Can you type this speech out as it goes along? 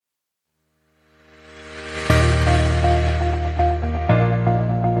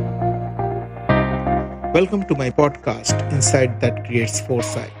Welcome to my podcast, Insight That Creates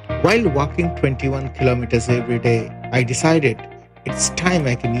Foresight. While walking 21 kilometers every day, I decided it's time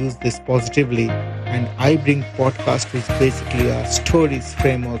I can use this positively, and I bring podcast which basically are stories,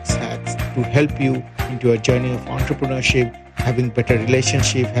 frameworks, hacks to help you into a journey of entrepreneurship, having better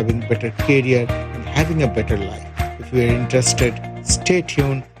relationship, having better career, and having a better life. If you are interested, stay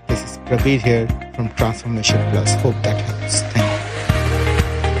tuned. This is Prabir here from Transformation Plus. Hope that helps. Thank you.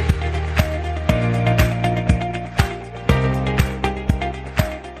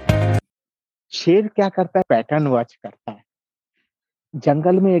 शेर क्या करता है? Pattern watch करता है।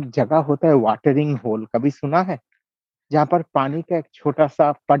 जंगल में एक जगह होता है वाटरिंग होल, कभी सुना है? जहाँ पर पानी का एक छोटा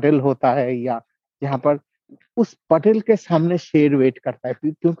सा पडल होता है, या जहाँ पर उस पडल के सामने शेर वेट करता है,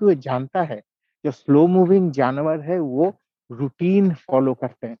 क्योंकि वो जानता है जो स्लो मूविंग जानवर है वो रूटीन फॉलो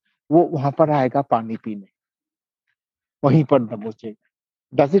करते हैं, वो वहां पर आएगा पानी पीने, वहीं पर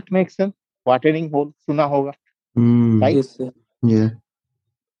दबोचेगा। Does it make sense? Watering hole सुना होगा, राइट? Yes, sir. Yeah.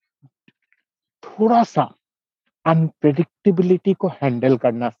 थोड़ा सा अनप्रेडिक्टेबिलिटी को हैंडल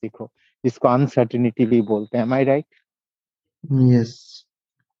करना सीखो, जिसको अनसर्टेनिटी भी बोलते हैं। Am I right? Yes.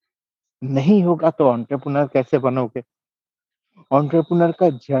 नहीं होगा तो एंटरप्रेन्योर कैसे बनोगे? एंटरप्रेन्योर का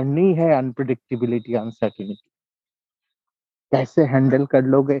जर्नी है अनप्रेडिक्टेबिलिटी, अनसर्टेनिटी। कैसे हैंडल कर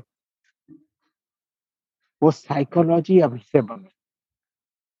लोगे? वो साइकोलॉजी अभी से बनो।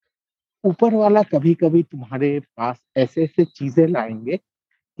 ऊपर वाला कभी कभी तुम्हारे पास ऐसे ऐसे चीजें लाएंगे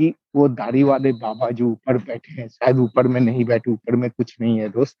कि वो दाढ़ी वाले बाबा जो ऊपर बैठे हैं, शायद ऊपर में नहीं बैठे, ऊपर में कुछ नहीं है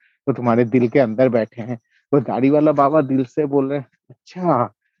दोस्त, तो तुम्हारे दिल के अंदर बैठे हैं। वो दाढ़ी वाला बाबा दिल से बोल रहे हैं,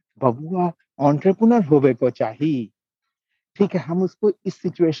 अच्छा बबुआ एंटरप्रेन्योर होवे को चाहिए। ठीक है, हम उसको इस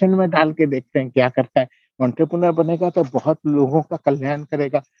सिचुएशन में डाल के देखते हैं क्या करता है। एंटरप्रेन्योर बनेगा तो बहुत लोगों का कल्याण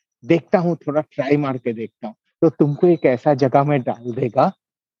करेगा। देखता हूँ, थोड़ा ट्राई मार के देखता हूँ, तो तुमको एक ऐसा जगह में डाल देगा,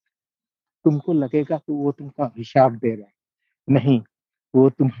 तुमको लगेगा कि वो तुमको अभिशाप दे रहा है। नहीं, वो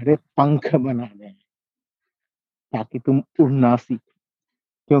तुम्हारे पंख बना रहे हैं ताकि तुम उड़ना सीखो।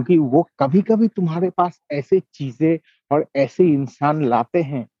 क्योंकि वो कभी कभी तुम्हारे पास ऐसे चीजें और ऐसे इंसान लाते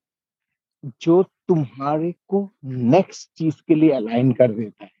हैं जो तुम्हारे को नेक्स्ट चीज के लिए अलाइन कर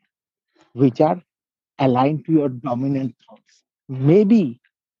देता है, which are align to your dominant thoughts. Maybe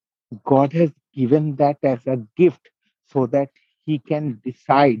God has given that as a gift so that he can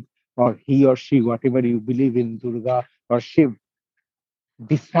decide, or he or she, whatever you believe in, Durga or Shiv,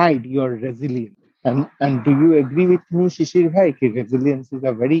 decide your resilience. And do you agree with me, Shishir Bhai, that resilience is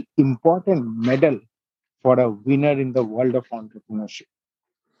a very important medal for a winner in the world of entrepreneurship?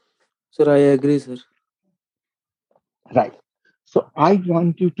 Sir, I agree, sir. Right. So I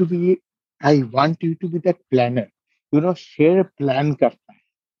want you to be that planner. Share plan करता है।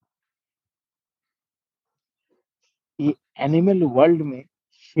 ये animal world में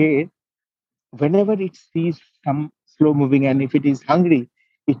शेर, whenever it sees some slow moving and if it is hungry,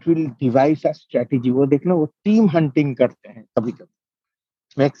 it will devise a strategy. वो देखना, वो team hunting करते हैं कभी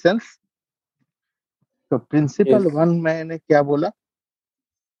कभी। Make sense? तो प्रिंसिपल Yes. 1 मैंने क्या बोला?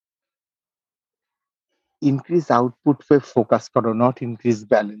 इंक्रीज आउटपुट पे फोकस करो, not increase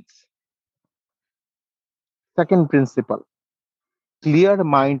balance. Second principle, clear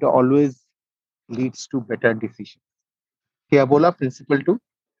mind always leads to better decision. क्या बोला principle 2?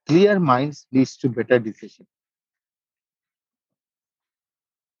 Clear mind leads to better decision.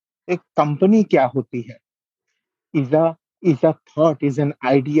 एक कंपनी क्या होती है? is a is a thought, is an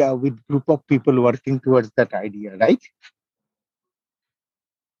idea with group of people working towards that idea, right?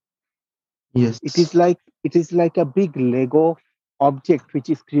 Yes. It is like a big Lego object which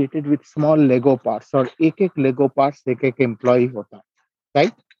is created with small Lego parts, और एक एक Lego parts एक एक employ होता है,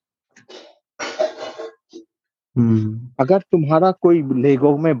 right? अगर तुम्हारा कोई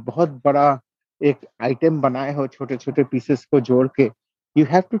लेगो में बहुत बड़ा एक आइटम बनाए हो, छोटे छोटे पीसेस को जोड़ के, you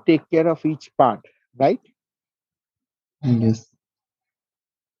have to take care of each part, right? Yes.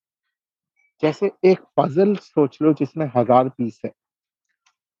 जैसे एक पजल सोच लो जिसमें 1000 पीस है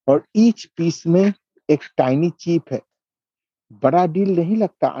और ईच पीस में एक टाइनी चिप है। बड़ा डील नहीं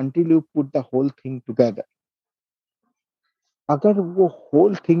लगता until you put the whole thing together. अगर वो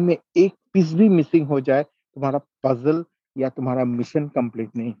होल थिंग में एक पीस भी मिसिंग हो जाए, तुम्हारा पजल या तुम्हारा मिशन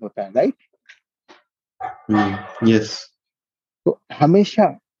कंप्लीट नहीं होता है, राइट? Yes. तो हमेशा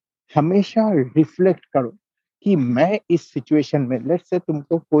हमेशा रिफ्लेक्ट करो कि मैं इस सिचुएशन में, लेट्स से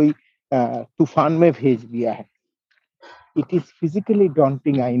तुमको कोई तूफान में भेज दिया है, it is physically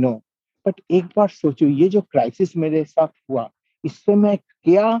daunting, I know, but एक बार सोचो, ये जो क्राइसिस मेरे साथ हुआ, इससे मैं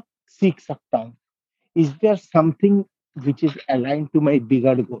क्या सीख सकता हूँ? Is there something which is align to my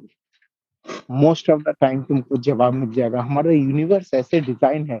bigger goal? Most of the time तुमको जवाब मिल जाएगा। हमारा यूनिवर्स ऐसे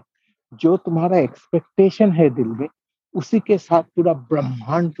डिजाइन है, जो तुम्हारा एक्सपेक्टेशन है दिल में, उसी के साथ पूरा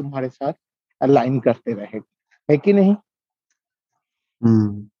ब्रह्मांड तुम्हारे साथ अलाइन करते रहेगा, है कि नहीं?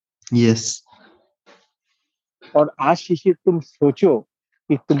 Yes. और आज शिशिर तुम सोचो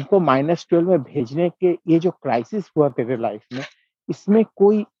कि तुमको -12 में भेजने के ये जो क्राइसिस हुआ तेरे लाइफ में, इसमें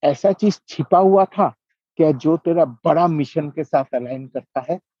कोई ऐसा चीज छिपा हुआ था क्या जो तेरा बड़ा मिशन के साथ अलाइन करता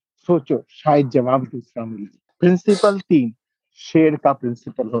है? सोचो, शायद जवाब दूसरा मिले। प्रिंसिपल 3 शेर का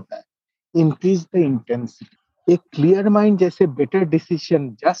प्रिंसिपल होता है, इंक्रीज द इंटेंसिटी। एक क्लियर माइंड जैसे better decision,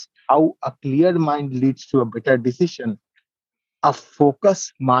 just how a clear mind leads to a better decision, a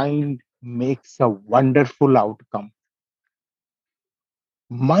focus mind makes a wonderful outcome.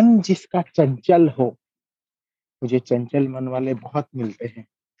 मन जिसका चंचल हो, मुझे चंचल मन वाले बहुत मिलते हैं,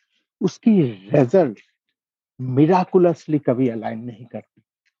 उसकी रिजल्ट मिराकुलसली कभी अलाइन नहीं करती।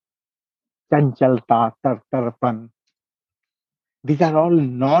 चंचलता, तरतरपन, these are all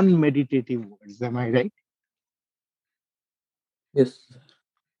non-meditative words, am I right? Yes, sir.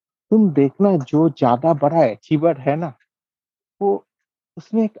 तुम देखना, जो ज्यादा बड़ा अचीवर है ना, वो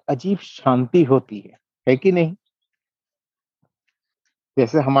उसमें एक अजीब शांति होती है कि नहीं?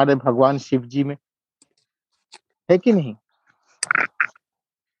 जैसे हमारे भगवान शिव जी में, है कि नहीं?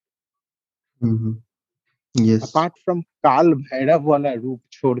 Yes. अपार्ट फ्रॉम काल भैरव वाला रूप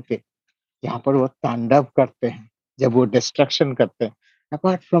छोड़ के, यहाँ पर वो तांडव करते हैं, जब वो डिस्ट्रक्शन करते हैं,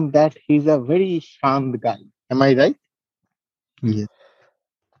 apart from that he is a very शांत गाय, एम आई राइट? Yes.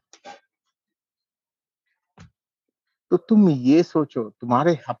 तो तुम ये सोचो,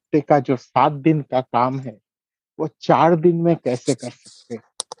 तुम्हारे हफ्ते का जो 7 दिन का काम है, वो 4 दिन में कैसे कर सकते हैं?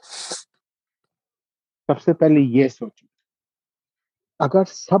 सबसे पहले ये सोचो, अगर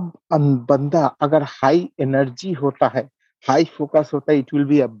बंदा अगर हाई एनर्जी होता है, हाई फोकस होता है, it will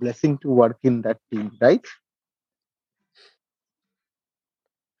be a blessing to work in that team, right?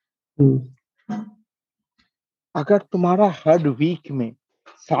 Mm. अगर तुम्हारा हर वीक में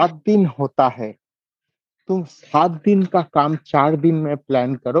 7 दिन होता है, तुम 7 दिन का काम 4 दिन में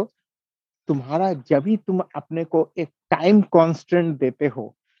प्लान करो। तुम्हारा जब भी तुम अपने को एक टाइम कांस्टेंट देते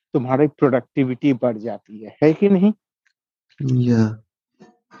हो, तुम्हारी प्रोडक्टिविटी बढ़ जाती है कि नहीं? Yeah.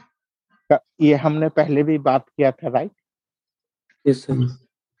 ये हमने पहले भी बात किया था, राइट? Yes, sir. Mm.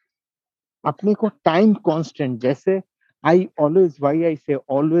 अपने को टाइम कांस्टेंट, जैसे आई ऑलवेज, व्हाई आई से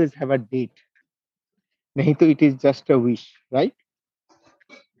ऑलवेज हैव अ डेट, नहीं तो it is just a wish, right?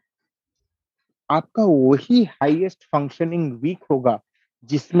 आपका वही हाईएस्ट फंक्शनिंग वीक होगा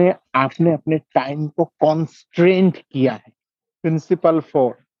जिसमें आपने अपने टाइम को कॉन्स्ट्रेंट किया है। Principle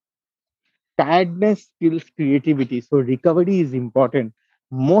 4, tiredness kills creativity, so recovery is important.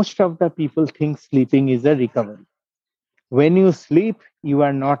 Most of the people think sleeping is a recovery. When you sleep, you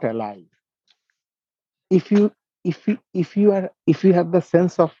are not alive. If you if you have the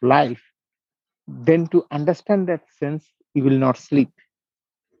sense of life, then to understand that sense, you will not sleep.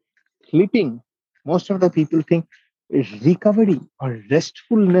 Sleeping, most of the people think recovery or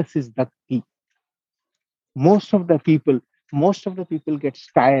restfulness is the key. Most of the people, most of the people gets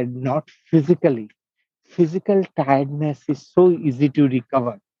tired not physically. Physical tiredness is so easy to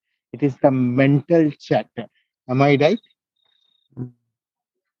recover. It is the mental chatter. Am I right?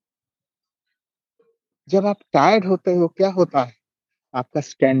 जब आप tired होते हो, क्या होता है? आपका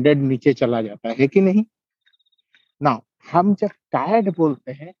standard नीचे चला जाता है कि नहीं? ना, हम जब टायर्ड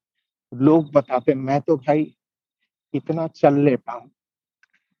बोलते हैं, लोग बताते हैं मैं तो भाई इतना चल लेता हूँ।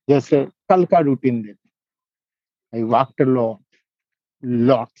 जैसे कल का रूटीन देते, I walked a lot,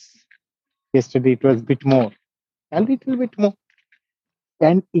 lots. Yesterday it was bit more, a little bit more,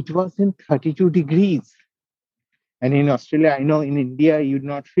 and it was in 32 degrees. And in Australia, I know in India you do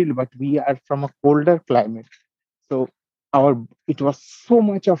not feel, but we are from a colder climate, so our it was so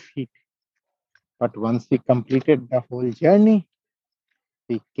much of heat. But once we completed the whole journey,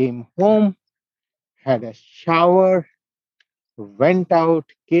 we came home, had a shower, went out,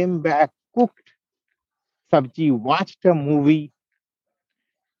 came back, cooked sabji, watched a movie,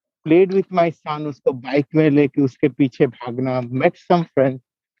 played with my son, उसको bike में लेके उसके पीछे भागना, met some friends.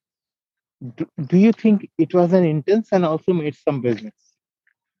 Do you think it was an intense and also made some business,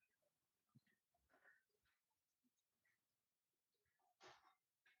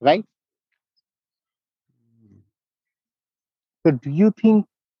 right? So do you think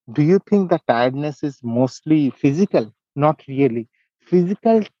the tiredness is mostly physical? Not really.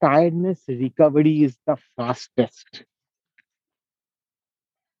 Physical tiredness recovery is the fastest.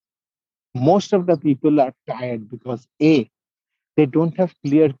 Most of the people are tired because A, they don't have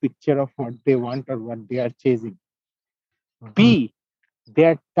clear picture of what they want or what they are chasing. B,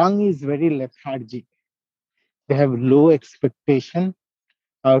 their tongue is very lethargic. They have low expectation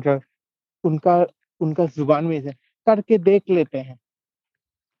out of उनका उनका जुबान में से करके देख लेते हैं,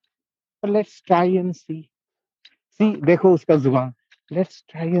 let's try and सी। सी देखो उसका जुबान, लेट्स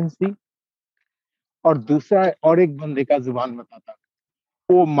ट्राई एंड सी। और दूसरा और एक बंदे का जुबान बताता,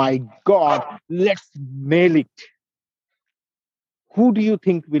 oh my God, let's nail it. Who do you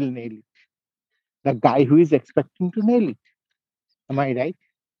think will nail it? The guy who is expecting to nail it. M I right?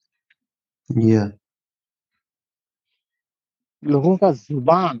 Yeah. लोगों का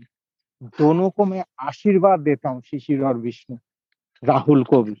जुबान, दोनों को मैं आशीर्वाद देता हूँ, शिशिर और विष्णु, राहुल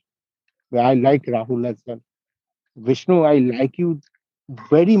को भी। I like Rahul as well. Vishnu, I like you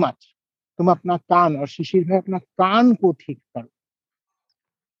very much. तुम अपना कान, और शिशिर भाई अपना कान को ठीक करो,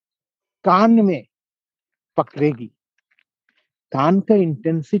 कान में पकड़ेगी, कान का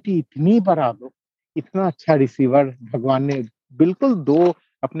इंटेंसिटी इतनी बढ़ा दो, इतना अच्छा रिसीवर भगवान ने बिल्कुल दो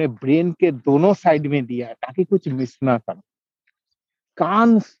अपने ब्रेन के दोनों साइड में दिया है ताकि कुछ मिस ना कर।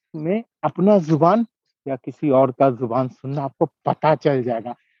 कान में अपना जुबान या किसी और का जुबान सुनना, आपको पता चल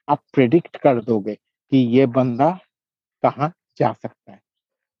जाएगा, आप प्रेडिक्ट कर दोगे कि ये बंदा कहाँ जा सकता है।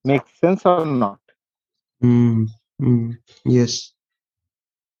 मेक सेंस और not? Mm. Mm. Yes.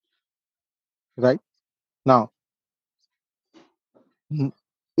 Right now,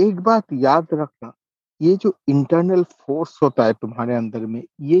 एक बात याद रखना, ये जो इंटरनल फोर्स होता है तुम्हारे अंदर में,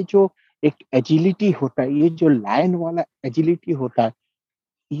 ये जो एक एजिलिटी होता है, ये जो लायन वाला एजिलिटी होता है,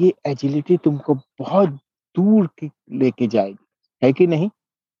 ये एजिलिटी तुमको बहुत दूर लेके जाएगी, है कि नहीं?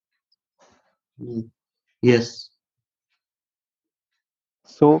 Mm. Yes.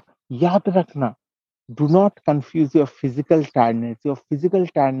 सो याद रखना, do not confuse your physical tiredness. Your physical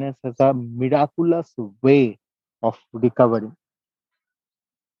tiredness has a miraculous way of recovering.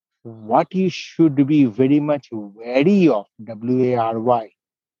 What you should be very much wary of, WARY,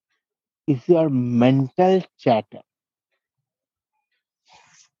 is your mental chatter.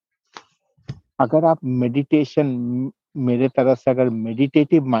 अगर आप मेडिटेशन, मेरे तरफ से अगर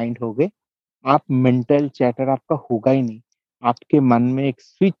meditative mind होगे, आप mental chatter आपका होगा ही नहीं। आपके मन में एक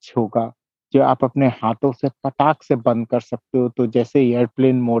स्विच होगा जो आप अपने हाथों से पटाख से बंद कर सकते हो। तो जैसे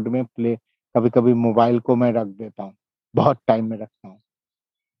एयरप्लेन मोड में प्ले, कभी कभी मोबाइल को मैं रख देता हूँ, बहुत टाइम में रखता हूँ।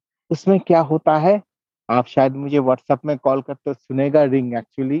 उसमें क्या होता है, आप शायद मुझे व्हाट्सएप में कॉल करते हो, सुनेगा रिंग,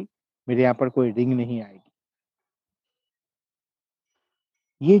 एक्चुअली मेरे यहाँ पर कोई रिंग नहीं आएगी।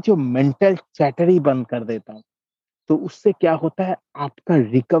 ये जो मेंटल चैटर ही बंद कर देता हूँ, तो उससे क्या होता है, आपका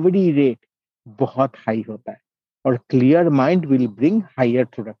रिकवरी रेट बहुत हाई होता है, और clear mind will bring higher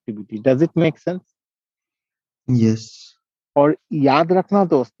productivity. Does it make sense? Yes. और याद रखना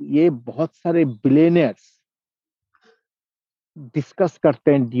दोस्त, ये बहुत सारे बिलियनियर्स डिस्कस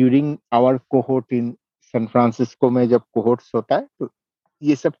करते हैं during our cohort in San Francisco में। जब कोहोर्ट्स होता है तो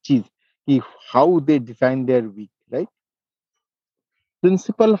ये सब चीज कि how they design their week, right?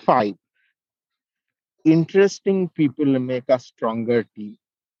 Principle 5, interesting people make a stronger team.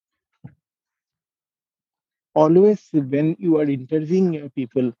 Always when you are interviewing your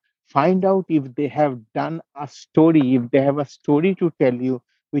people, find out if they have done a story, if they have a story to tell you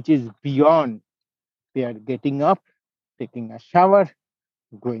which is beyond. They are getting up, taking a shower,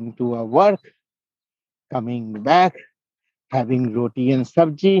 going to a work, coming back, having roti and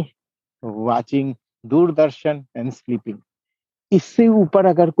sabji, watching Doordarshan and sleeping. इससे ऊपर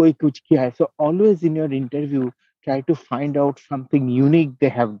अगर कोई कुछ किया है, so always in your interview try to find out something unique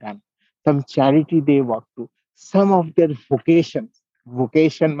they have done, some charity they work to, some of their vocations.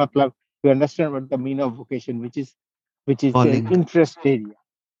 Vocation matlab, you understand what the meaning of vocation, which is their Calling. interest area.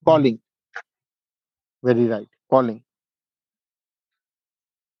 Calling, very right, calling,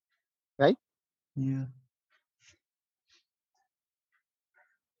 right? Yeah.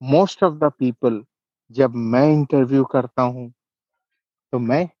 Most of the people, जब मैं interview करता हूँ, तो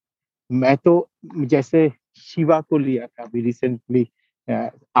मैं तो जैसे शिवा को लिया था अभी रिसेंटली,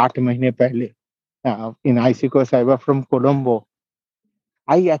 8 महीने पहले, in ICO Cyber from Colombo.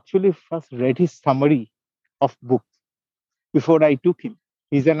 I actually first read his summary of books before I took him.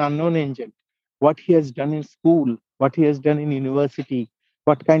 He's an unknown angel. What he has done in school, what he has done in university,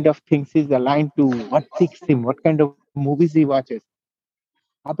 what kind of things he's aligned to, what ticks him, what kind of movies he watches.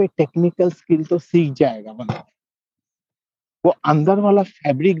 आप एक technical skill तो सीख जाएगा बंदा, वो अंदर वाला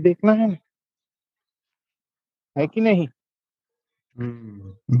fabric देखना है कि नहीं?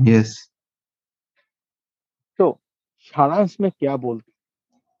 Mm. Yes. तो सारांश में क्या बोलते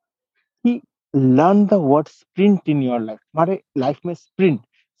कि learn the word sprint in your life. हमारे लाइफ में स्प्रिंट,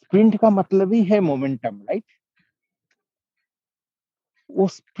 स्प्रिंट का मतलब ही है मोमेंटम, राइट? वो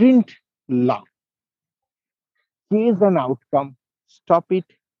स्प्रिंट ला, chase an outcome, stop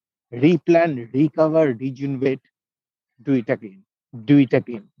it, replan, recover, rejuvenate, do it again. do it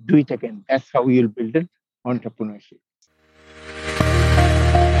again, do it again. That's how you'll build an entrepreneurship.